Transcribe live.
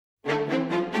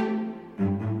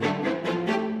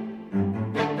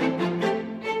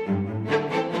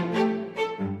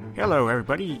Hello,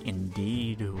 everybody.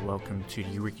 Indeed, welcome to the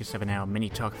Eureka 7 Ao mini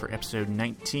talk for episode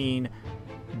 19.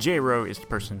 Jrow is the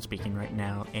person speaking right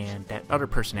now, and that other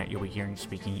person that you'll be hearing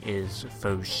speaking is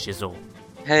Faux Shizzle.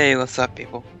 Hey, what's up,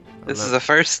 people? Hello. This is a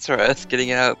first for us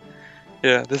getting out,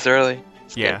 this early.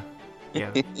 It's yeah.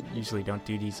 Usually don't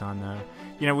do these on,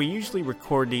 we usually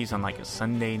record these on like a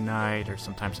Sunday night or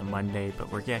sometimes a Monday, but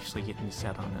we're actually getting this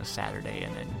out on a Saturday,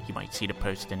 and then you might see the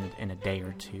post in a day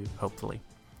or two, hopefully.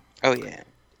 Oh, yeah.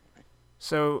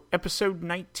 So, episode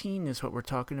 19 is what we're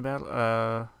talking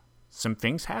about. Some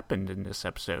things happened in this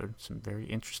episode. Some very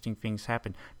interesting things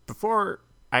happened. Before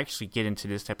I actually get into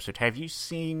this episode, have you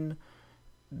seen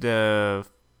we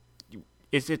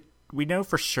know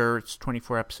for sure it's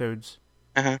 24 episodes?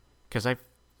 Uh-huh. Because I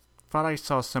thought I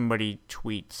saw somebody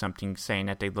tweet something saying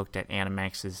that they looked at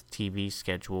Animax's TV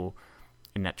schedule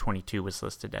and that 22 was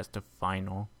listed as the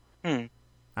final.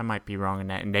 I might be wrong on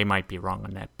that, and they might be wrong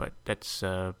on that, but that's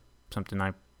something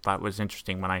I thought was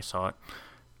interesting when I saw it.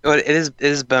 Well, it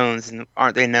is Bones, and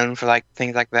aren't they known for like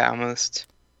things like that almost?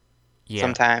 Yeah.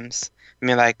 Sometimes. I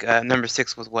mean, like number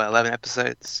 6 was 11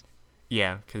 episodes?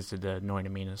 Yeah, because of the Noin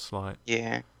Amina slot.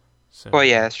 Yeah. So, well,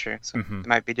 yeah, that's true. So it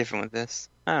might be different with this.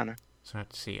 I don't know. So I have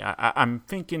to see. I'm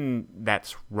thinking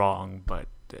that's wrong, but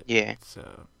it's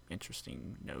an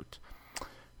interesting note.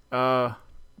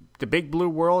 The Big Blue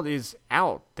World is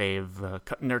out. They've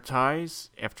cut their ties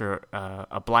after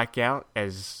a blackout.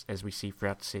 As we see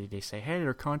throughout the city, they say, "Hey,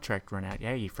 their contract ran out.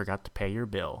 Yeah, you forgot to pay your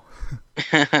bill."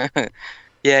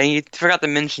 Yeah, you forgot to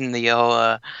mention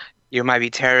the you might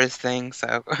be terrorist thing,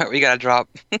 so we gotta drop.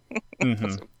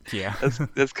 Yeah,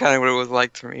 that's kind of what it was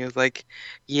like to me. It was like,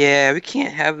 yeah, we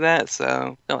can't have that,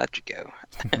 so they'll let you go.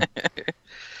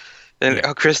 Then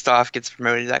Kristoff gets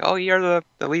promoted. He's like, oh, you're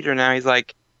the leader now. He's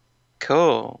like,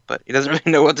 cool, but he doesn't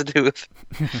really know what to do with.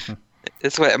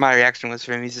 That's what my reaction was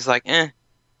for him. He's just like,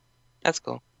 that's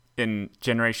cool. In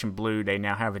Generation Blue, they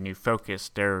now have a new focus.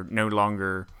 They're no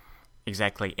longer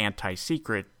exactly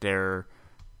anti-secret. They're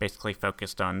basically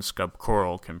focused on scub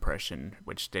coral compression,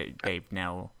 which they've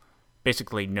now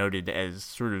basically noted as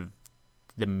sort of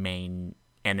the main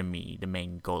enemy, the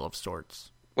main goal of sorts.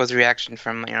 Was the reaction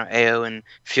from AO and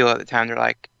Fuel at the time? They're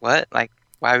like, what? Like,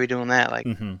 why are we doing that? Like.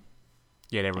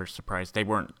 Yeah, they were surprised. They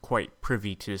weren't quite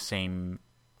privy to the same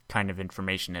kind of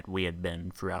information that we had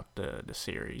been throughout the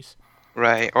series.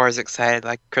 Right, or as excited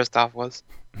like Kristoff was.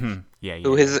 Yeah.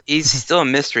 He's still a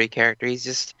mystery character. He's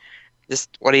just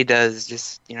what he does.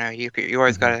 Just you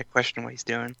always gotta question what he's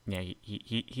doing. Yeah,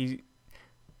 he.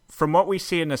 From what we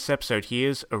see in this episode, he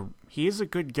is a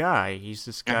good guy. He's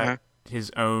just got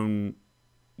his own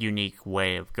unique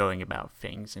way of going about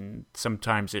things, and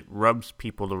sometimes it rubs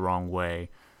people the wrong way.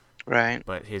 Right.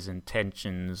 But his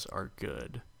intentions are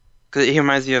good. Because he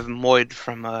reminds me of Moid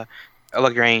from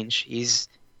Lagrange. He's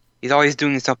always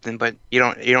doing something, but you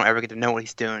don't ever get to know what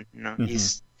he's doing.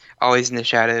 He's always in the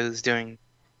shadows doing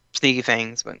sneaky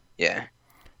things. But yeah,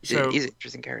 he's an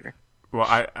interesting character. Well,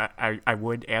 I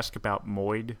would ask about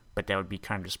Moid, but that would be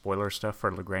kind of spoiler stuff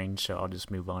for Lagrange, so I'll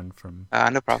just move on from.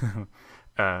 No problem.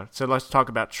 So let's talk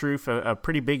about Truth. A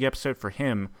pretty big episode for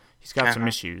him. He's got some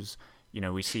issues.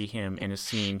 We see him in a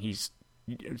scene. He's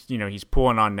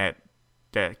pulling on that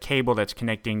cable that's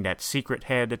connecting that secret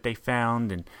head that they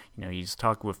found, and he's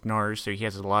talking with Nars. So he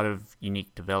has a lot of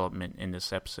unique development in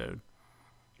this episode.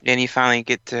 And you finally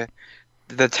get to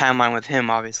the timeline with him,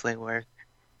 obviously, where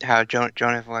how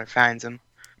Jonah finds him,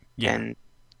 and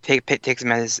takes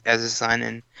him as his son,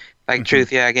 and like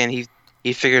Truth. Yeah, again, he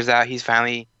figures out he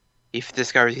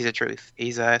discovers he's a Truth.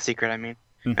 He's a secret. I mean,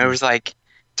 and it was like.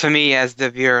 To me, as the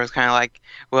viewer, it was kind of like,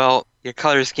 well, your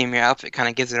color scheme, your outfit kind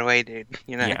of gives it away, dude.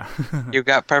 Yeah. You've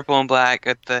got purple and black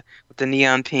with the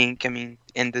neon pink. I mean,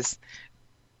 in this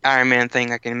Iron Man thing,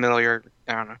 like in the middle of your,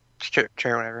 I don't know, chair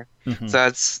or whatever.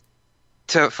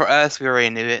 So for us, we already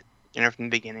knew it, from the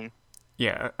beginning.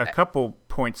 Yeah, a couple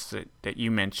points that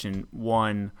you mentioned.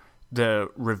 One, the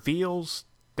reveals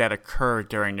that occur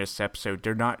during this episode,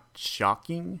 they're not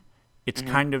shocking. It's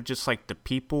kind of just like the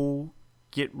people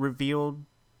get revealed.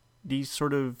 These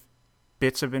sort of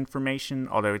bits of information,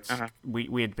 although it's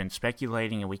we had been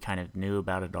speculating and we kind of knew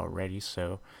about it already.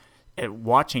 So,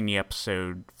 watching the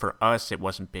episode for us, it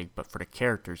wasn't big, but for the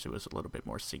characters, it was a little bit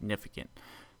more significant.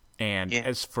 And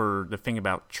as for the thing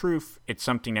about Truth, it's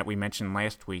something that we mentioned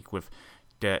last week with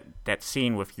that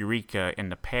scene with Eureka in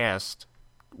the past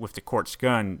with the quartz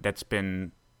gun. That's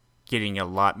been getting a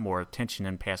lot more attention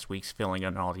in past weeks, filling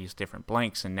in all these different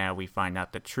blanks, and now we find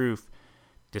out the Truth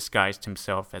disguised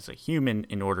himself as a human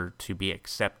in order to be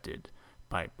accepted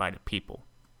by the people.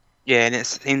 Yeah, and it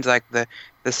seems like the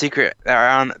secret that are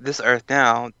on this Earth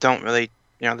now don't really,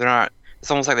 they're not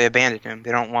it's almost like they abandoned him.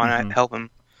 They don't want to help him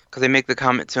because they make the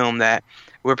comment to him that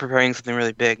we're preparing something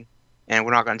really big, and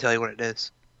we're not going to tell you what it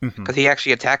is. Because he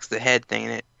actually attacks the head thing,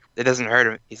 and it doesn't hurt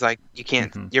him. He's like, you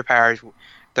can't, your powers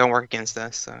don't work against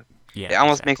us. So it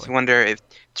almost makes me wonder if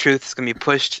Truth is going to be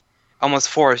pushed, almost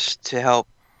forced to help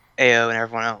Ao and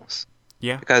everyone else.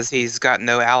 Yeah. Because he's got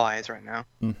no allies right now.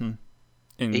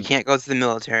 He can't go to the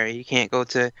military. He can't go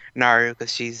to Naru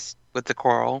because she's with the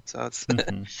coral. So it's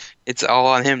it's all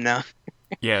on him now.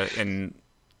 Yeah, and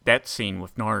that scene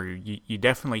with Naru, you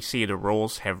definitely see the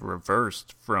roles have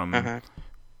reversed from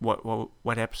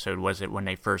what episode was it when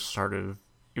they first started?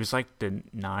 It was like the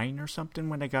 9 or something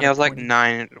when they got. Yeah, it was like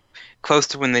 9, close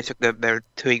to when they took their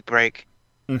 2-week break.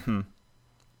 Yeah,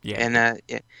 and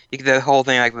you get the whole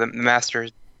thing like the master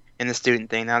and the student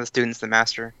thing. Now the student's the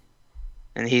master,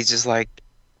 and he's just like,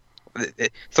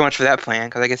 so much for that plan,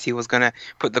 because I guess he was gonna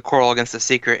put the coral against the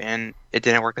secret, and it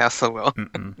didn't work out so well.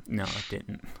 No, it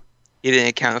didn't. He didn't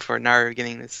account for Naru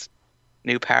getting this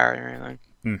new power and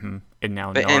everything. And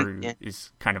now Naru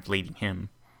is kind of leading him.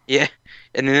 Yeah,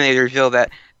 and then they reveal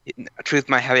that Truth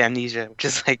might have amnesia, which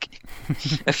is like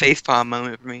a facepalm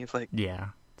moment for me. It's like,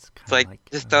 it's like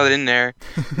just throw it in there.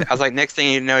 I was like, next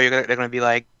thing you know, they're going to be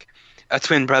like, a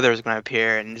twin brother is going to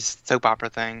appear, and just soap opera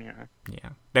thing. You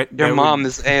know? Yeah, your mom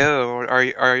is Ao,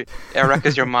 or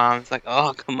Eureka's your mom. It's like,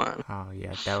 oh, come on. Oh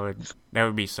yeah, that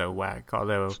would be so whack.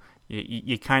 Although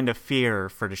you kind of fear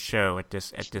for the show at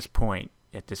this point,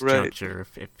 at this juncture,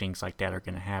 if things like that are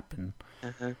going to happen.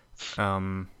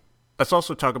 Let's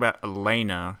also talk about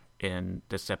Elena in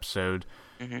this episode.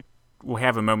 We'll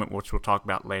have a moment which we'll talk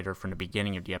about later from the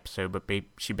beginning of the episode, but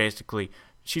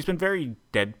she's been very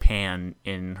deadpan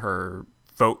in her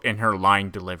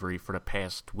line delivery for the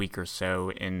past week or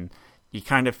so, and you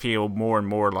kind of feel more and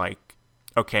more like,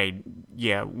 okay,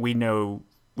 yeah, we know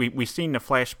we've seen the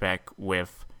flashback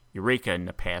with Eureka in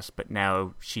the past, but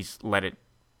now she's let it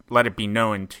be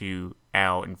known to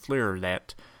Ao and Fleur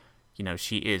that, you know,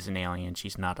 she is an alien.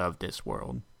 She's not of this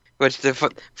world. Which the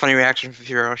funny reaction from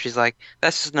Jrow, she's like,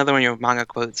 "That's just another one of your manga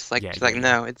quotes." Like, she's like,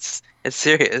 "No, it's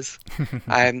serious."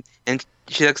 And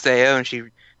she looks at Ao, and she,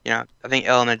 I think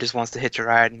Elena just wants to hitch a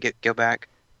ride and go back.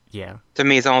 Yeah. To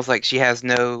me, it's almost like she has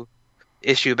no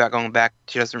issue about going back.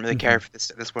 She doesn't really care for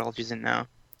this world she's in now.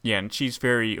 Yeah, and she's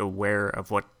very aware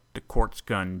of what the quartz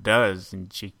gun does,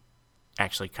 and she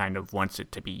actually kind of wants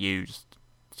it to be used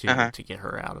to get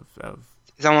her out of.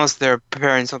 It's almost they're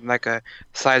preparing something like a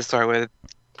side story with.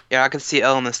 Yeah, I can see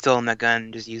Elena still in that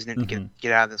gun, just using it to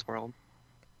get out of this world.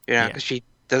 Because she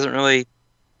doesn't really.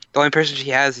 The only person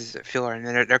she has is Filler, and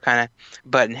they're kind of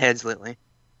butting heads lately.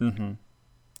 Do you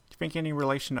think any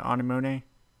relation to Anemone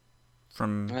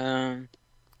from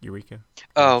Eureka?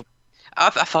 Oh,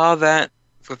 I thought of that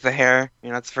with the hair.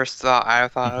 That's the first thought I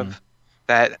thought of.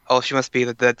 That she must be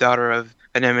the daughter of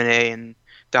Anemone and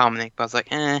Dominic. But I was like,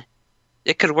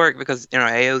 it could work because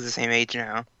Ao's the same age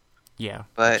now. Yeah,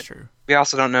 but that's true. We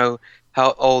also don't know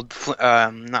how old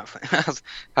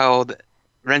how old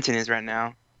Renton is right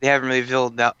now. They haven't really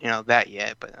revealed that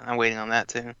yet, but I'm waiting on that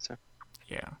too. So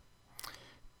yeah,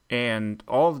 and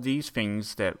all of these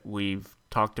things that we've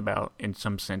talked about in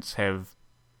some sense have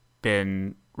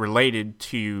been related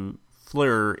to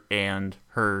Fleur and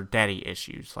her daddy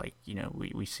issues. Like,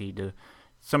 we see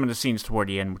some of the scenes toward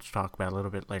the end, which we'll talk about a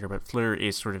little bit later, but Fleur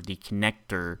is sort of the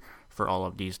connector for all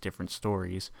of these different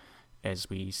stories. As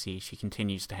we see, she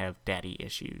continues to have daddy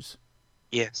issues.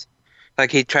 Yes.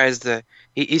 Like, he's trying to,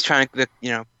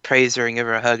 praise her and give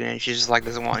her a hug, and she just,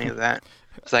 doesn't want any of that.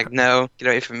 It's like, no, get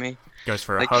away from me. Goes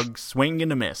for a hug, swing,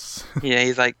 and a miss. Yeah,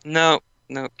 he's like, no,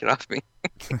 get off me.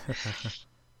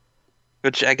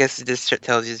 Which I guess it just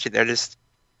tells you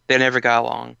they never got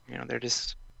along. They're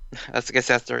just, I guess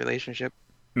that's their relationship.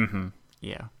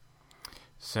 Yeah.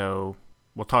 So,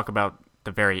 we'll talk about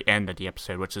the very end of the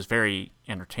episode, which is very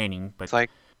entertaining. But it's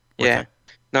like, yeah.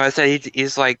 No, I said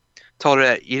he's like, told her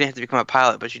that you didn't have to become a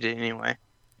pilot, but you did anyway.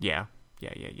 Yeah.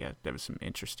 There was some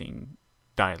interesting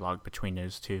dialogue between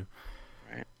those two.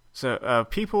 Right. So,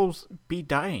 people's be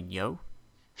dying, yo.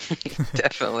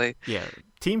 Definitely. Yeah.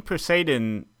 Team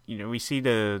Poseidon, we see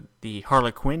the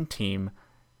Harlequin team,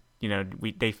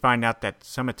 they find out that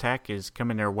some attack is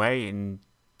coming their way, and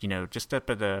just at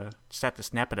the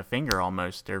snap of a finger,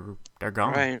 almost they're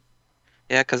gone. Right.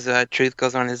 Yeah, because Truth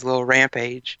goes on his little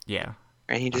rampage. Yeah.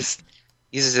 And he just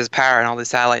uses his power, and all the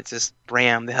satellites just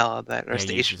ram the hell out of that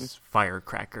station. He uses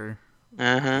firecracker.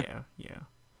 Yeah.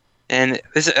 And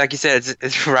this, like you said,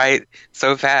 it's right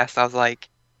so fast. I was like,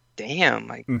 damn,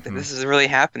 this is really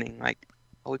happening. Like,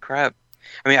 holy crap.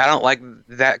 I mean, I don't like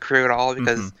that crew at all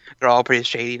because they're all pretty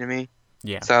shady to me.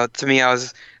 Yeah. So to me, I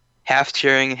was half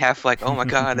cheering, half like, oh my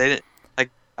god, they didn't like.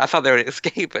 I thought they would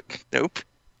escape, but nope.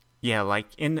 Yeah, like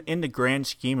in the grand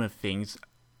scheme of things,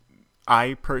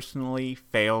 I personally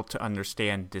fail to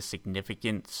understand the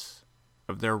significance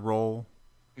of their role.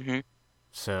 Mm-hmm.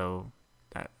 So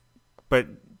but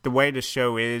the way the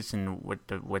show is, and with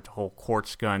the whole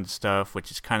quartz gun stuff, which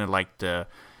is kind of like the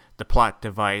plot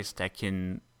device that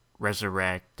can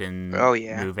resurrect and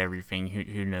move everything.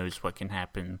 Who knows what can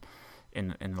happen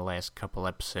in the last couple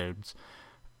episodes.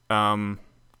 Now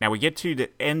we get to the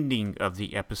ending of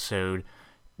the episode,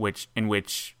 in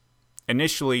which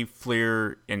initially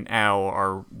Fleer and Ao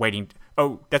are waiting.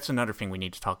 That's another thing we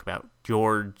need to talk about.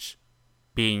 George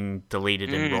being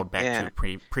deleted and rolled back to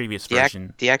a previous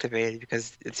version. Deactivated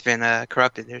because it's been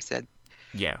corrupted, they said.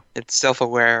 Yeah. It's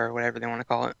self-aware or whatever they want to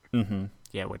call it. Mm-hmm.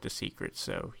 Yeah, with the secret.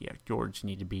 So, yeah, George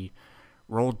need to be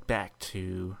rolled back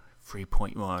to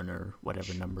 3.1 or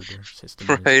whatever number their system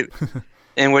is. Right.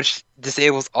 And which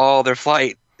disables all their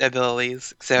flight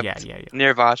abilities except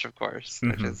Nirvash, of course,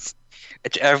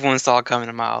 which everyone saw coming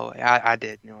a mile away. I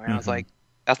did, anyway. I was like,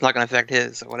 that's not going to affect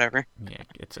his or whatever. Yeah,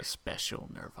 it's a special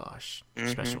Nirvash,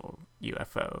 special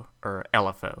UFO or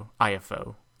LFO,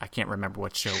 IFO. I can't remember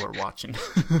what show we're watching.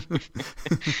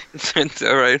 It's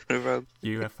all right, no problem.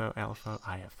 UFO,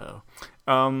 LFO,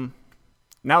 IFO.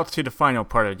 Now to the final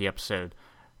part of the episode.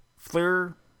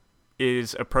 Fleer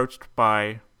is approached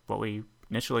by what we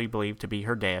initially believed to be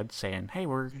her dad, saying, "Hey,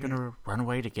 we're gonna run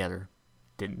away together."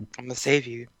 I'm gonna save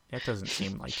you. That doesn't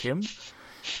seem like him.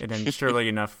 And then, surely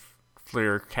enough,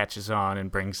 Fleer catches on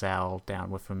and brings Al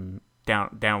down with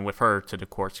her to the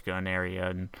quartz gun area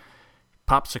and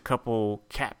pops a couple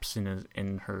caps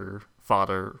in her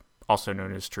father, also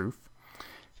known as Truth.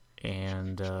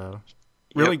 And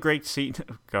really great scene.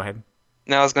 Go ahead.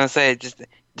 No, I was gonna say just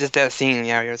that scene.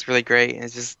 Yeah, it was really great. And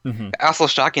it's just also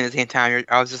shocking at the same time.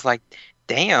 I was just like,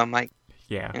 damn, like,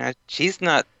 she's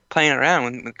not playing around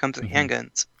when it comes to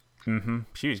handguns. Mm-hmm.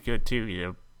 She was good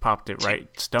too. Popped it right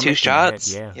stomach. 2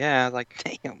 shots. Yeah, like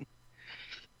damn.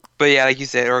 But yeah, like you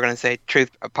said, we're gonna say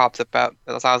Truth pops up out.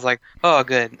 So I was like, oh,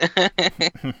 good.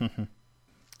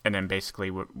 And then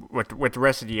basically, with the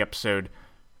rest of the episode,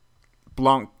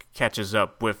 Blanc catches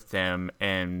up with them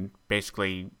and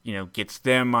basically, gets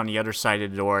them on the other side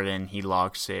of the door. Then he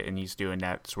locks it, and he's doing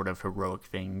that sort of heroic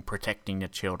thing, protecting the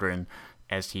children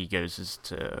as he goes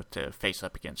to face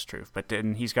up against Truth. But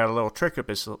then he's got a little trick up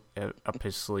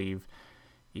his sleeve.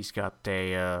 He's got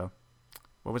a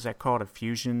what was that called? A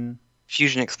fusion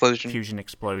explosion. Fusion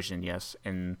explosion, yes.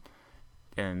 And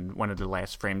one of the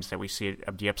last frames that we see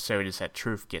of the episode is that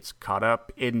Truth gets caught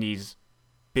up in these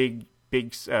big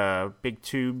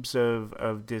tubes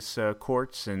of this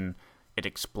quartz, and it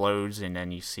explodes, and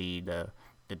then you see the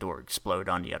door explode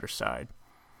on the other side.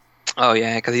 Oh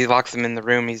yeah, because he locks them in the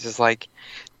room. He's just like,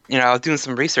 I was doing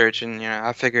some research, and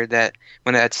I figured that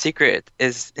when that secret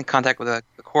is in contact with the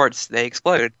quartz, they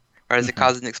explode, or does it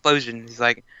cause an explosion? He's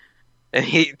like, and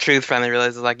Truth finally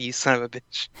realizes, like, you son of a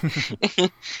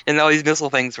bitch. And all these missile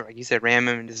things, like you said, ram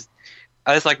him, and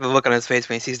I just like the look on his face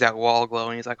when he sees that wall glow,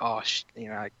 and he's like, oh,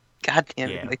 like, God damn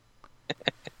it. Like,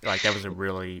 like, that was a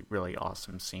really, really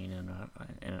awesome scene and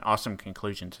an awesome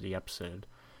conclusion to the episode.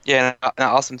 Yeah, and an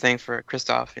awesome thing for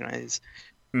Christoph. He's,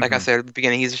 like I said at the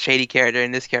beginning, he's a shady character,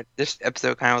 and this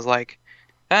episode kind of was like,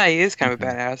 he is kind of a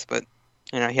badass, but,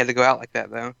 he had to go out like that,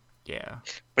 though. Yeah.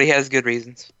 But he has good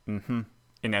reasons. Mm-hmm.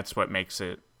 And that's what makes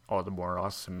it all the more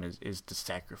awesome is the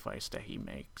sacrifice that he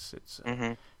makes. It's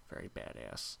very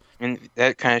badass. And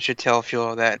that kind of should tell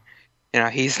Fuel that,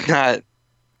 he's not,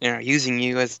 using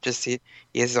you as just he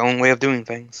has his own way of doing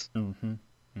things. Mm-hmm.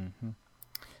 Mm-hmm.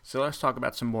 So let's talk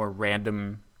about some more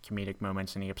random comedic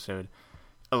moments in the episode.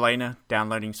 Elena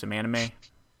downloading some anime.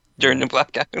 During the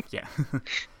blackout. Yeah.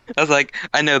 I was like,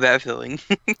 I know that feeling.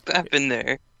 I've been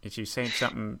there. Is she saying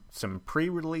some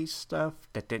pre-release stuff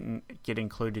that didn't get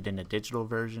included in the digital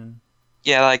version?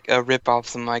 Yeah, like a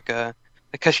rip-off,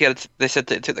 because they said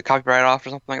they took the copyright off or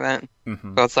something like that.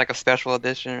 Mm-hmm. So it's like a special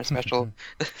edition or special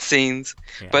scenes.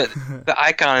 Yeah. But the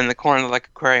icon in the corner, like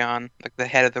a crayon, like the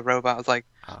head of the robot, was like,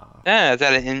 is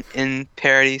that an in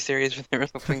parody series for them or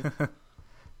something?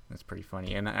 That's pretty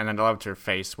funny. And I loved her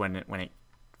face when it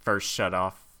first shut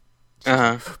off.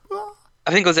 I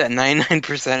think it was at 99%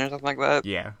 or something like that.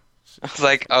 Yeah. I was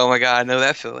like, oh my god, I know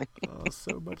that feeling.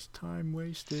 So much time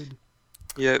wasted.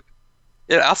 Yep.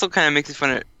 It also kind of makes it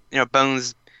fun.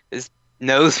 Bones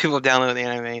knows people download the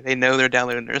anime. They know they're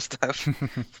downloading their stuff.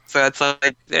 So it's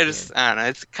like, they're just, I don't know,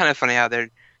 it's kind of funny how I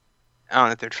don't know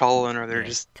if they're trolling or they're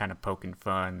just kind of poking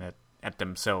fun at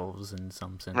themselves in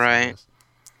some sense. Right.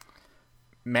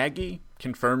 Maggie,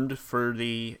 confirmed for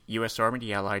the U.S. Army,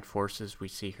 the Allied Forces. We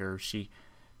see her. She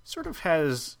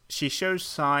shows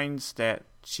signs that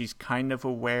she's kind of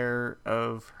aware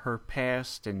of her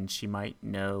past, and she might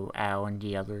know Al and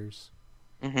the others.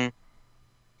 Mm-hmm.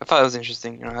 I thought it was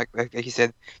interesting. You know, like you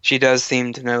said, she does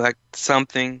seem to know like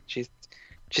something. She's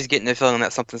getting the feeling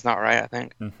that something's not right, I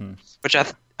think. Mm-hmm. Which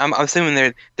I'm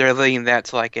assuming they're leading that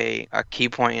to like a key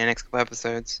point in the next couple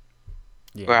episodes.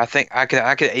 Yeah. Where I think I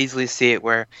could easily see it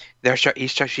where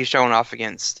she's showing off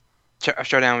against a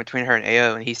showdown between her and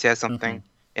Ao, and he says something,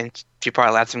 Mm-hmm. and she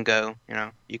probably lets him go. You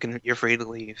know, you're free to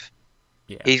leave.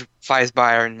 Yeah. He flies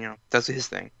by her and does his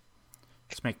thing.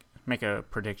 Let's make a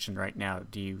prediction right now.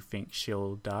 Do you think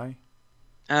she'll die?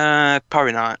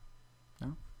 Probably not.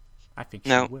 No, I think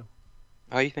No. she will.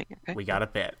 Oh, you think? Okay. We got a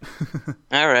bet.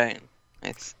 All right.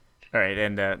 Nice. All right,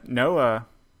 and Noah,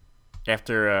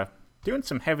 after doing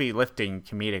some heavy lifting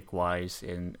comedic-wise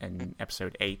in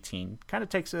episode 18, kind of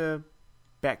takes a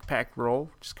backpack role,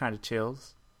 just kind of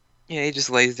chills. Yeah, he just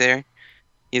lays there.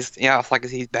 It's like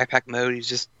he's backpack mode. He's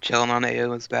just chilling on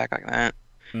Ao's back like that.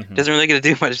 Mm-hmm. Doesn't really get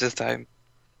to do much this time.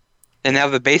 And now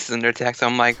the base is under attack, so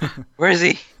I'm like, where is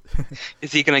he?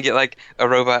 Is he gonna get like a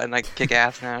robot and like kick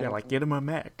ass now? Yeah, like get him a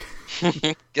mech.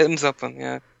 Get him something,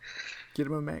 yeah. Get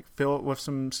him a mech. Fill it with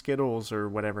some Skittles or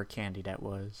whatever candy that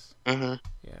was. Mm-hmm.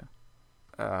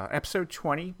 Yeah. Episode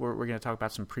 20. We're going to talk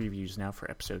about some previews now for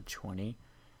episode 20.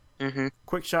 Mm-hmm.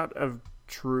 Quick shot of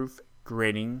Truth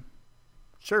grinning.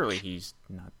 Surely he's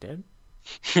not dead.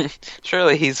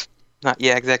 Surely he's not.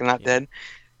 Yeah, exactly, not dead.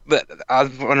 But I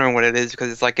was wondering what it is because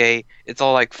it's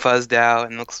all like fuzzed out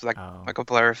and looks like a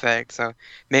blur effect. So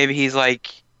maybe he's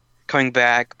like coming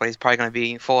back, but he's probably going to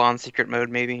be full on secret mode.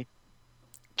 Maybe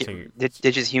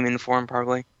ditch his human form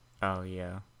probably. Oh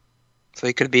yeah. So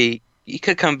he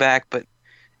could come back, but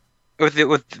with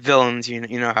villains, you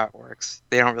know how it works.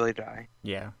 They don't really die.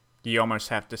 Yeah, you almost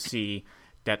have to see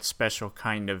that special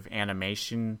kind of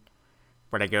animation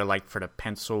where they go like for the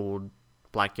penciled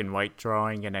black and white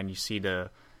drawing, and then you see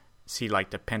like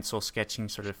the pencil sketching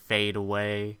sort of fade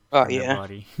away from the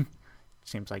body.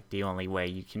 Seems like the only way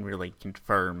you can really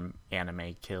confirm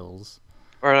anime kills.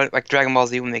 Or like Dragon Ball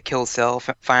Z when they kill Cell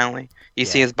finally. You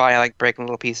see his body like breaking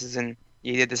little pieces and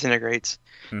he disintegrates.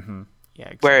 Mm-hmm. Yeah.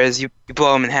 Exactly. Whereas you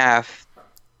blow him in half,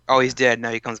 oh he's dead.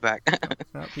 Now he comes back.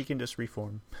 No, he can just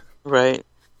reform. Right.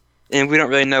 And we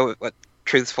don't really know what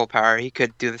Truth's full power. He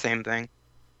could do the same thing.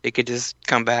 He could just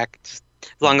come back, just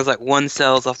as long as like one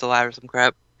cell's off the lab or some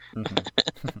crap.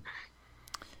 Mm-hmm.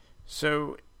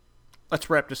 So let's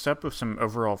wrap this up with some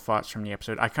overall thoughts from the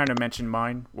episode. I kind of mentioned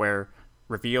mine, where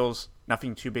reveals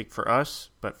nothing too big for us,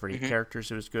 but for the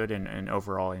characters it was good, and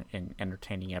overall an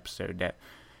entertaining episode that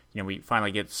we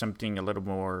finally get something a little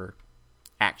more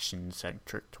action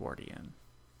centric toward the end.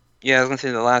 Yeah, I was gonna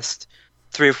say the last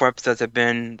 3 or 4 episodes have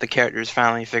been the characters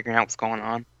finally figuring out what's going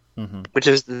on. Mm-hmm. Which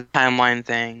is the timeline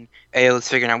thing. Ao's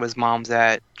figuring out where his mom's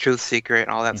at, Truth's secret,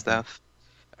 and all that stuff.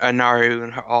 Naru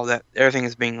and all that, everything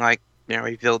is being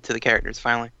revealed to the characters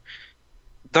finally.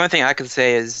 The only thing I could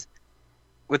say is,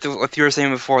 with what you were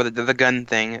saying before, the gun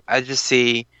thing, I just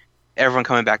see everyone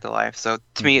coming back to life. So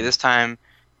to me, at this time,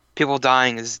 people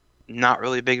dying is not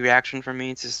really a big reaction for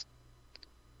me. It's just,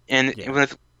 and when at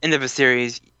the end of a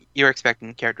series, you're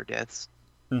expecting character deaths.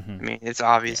 Mm-hmm. I mean, it's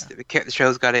obvious. Yeah. The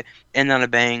show's got to end on a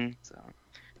bang. So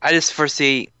I just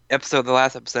foresee the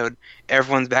last episode,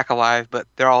 everyone's back alive, but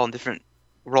they're all in different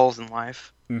roles in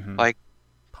life. Mm-hmm. Like,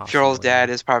 Cheryl's dad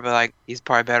is probably he's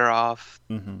probably better off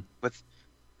with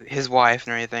his wife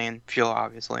and everything, and Fuel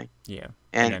obviously. Yeah.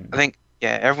 And then, I think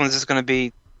everyone's just gonna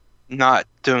be not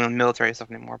doing military stuff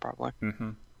anymore probably. Mm-hmm.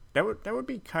 That would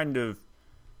be that'd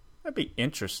be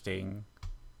interesting,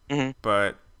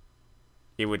 but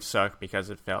it would suck because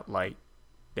it felt like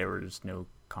there was no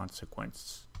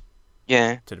consequence.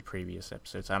 Yeah. To the previous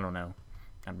episodes. I don't know.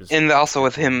 And also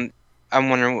with him, I'm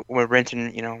wondering where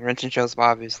Renton shows up.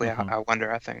 Obviously, I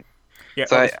wonder. I think. Yeah.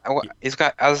 So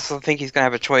I also think he's gonna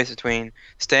have a choice between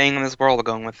staying in this world or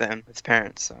going with them, his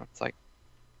parents. So it's like,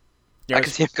 I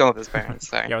can see him going with his parents.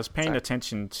 Sorry. Yeah, I was paying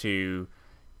attention to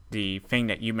the thing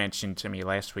that you mentioned to me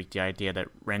last week. The idea that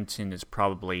Renton is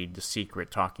probably the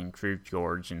secret talking Truth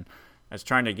George, and I was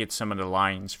trying to get some of the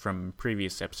lines from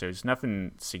previous episodes.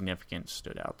 Nothing significant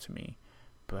stood out to me,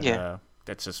 but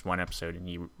that's just one episode, and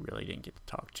you really didn't get to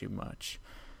talk too much.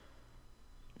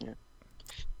 Yeah,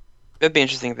 it'd be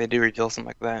interesting if they do reveal something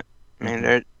like that. I mean,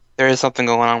 there is something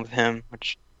going on with him,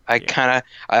 which I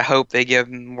hope they give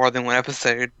more than one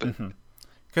episode. But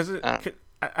because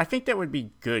I think that would be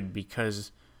good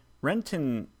because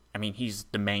Renton, I mean, he's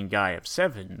the main guy of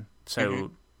Seven,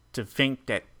 so to think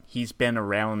that he's been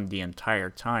around the entire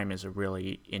time is a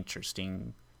really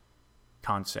interesting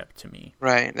concept to me.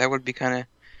 Right. That would be kind of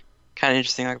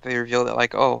interesting. Like they revealed that,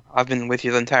 like, oh, I've been with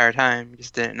you the entire time, you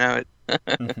just didn't know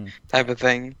it, type of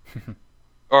thing.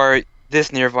 Or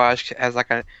this Nirvash has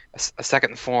like a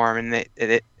second form, and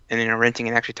renting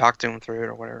and actually talk to him through it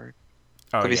or whatever.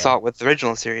 So we saw it with the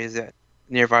original series that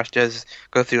Nirvash does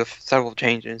go through several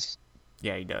changes.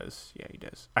 Yeah, he does.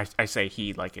 I say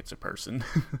he like it's a person.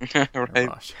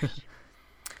 Right.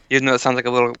 Even though it sounds like a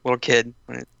little kid.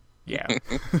 Yeah.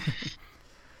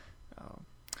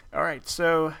 All right,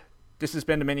 so this has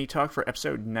been the Mini Talk for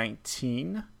episode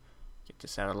 19. Get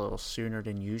this out a little sooner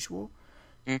than usual.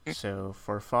 So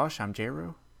for Fosh, I'm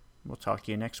Jrow. We'll talk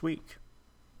to you next week.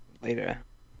 Later.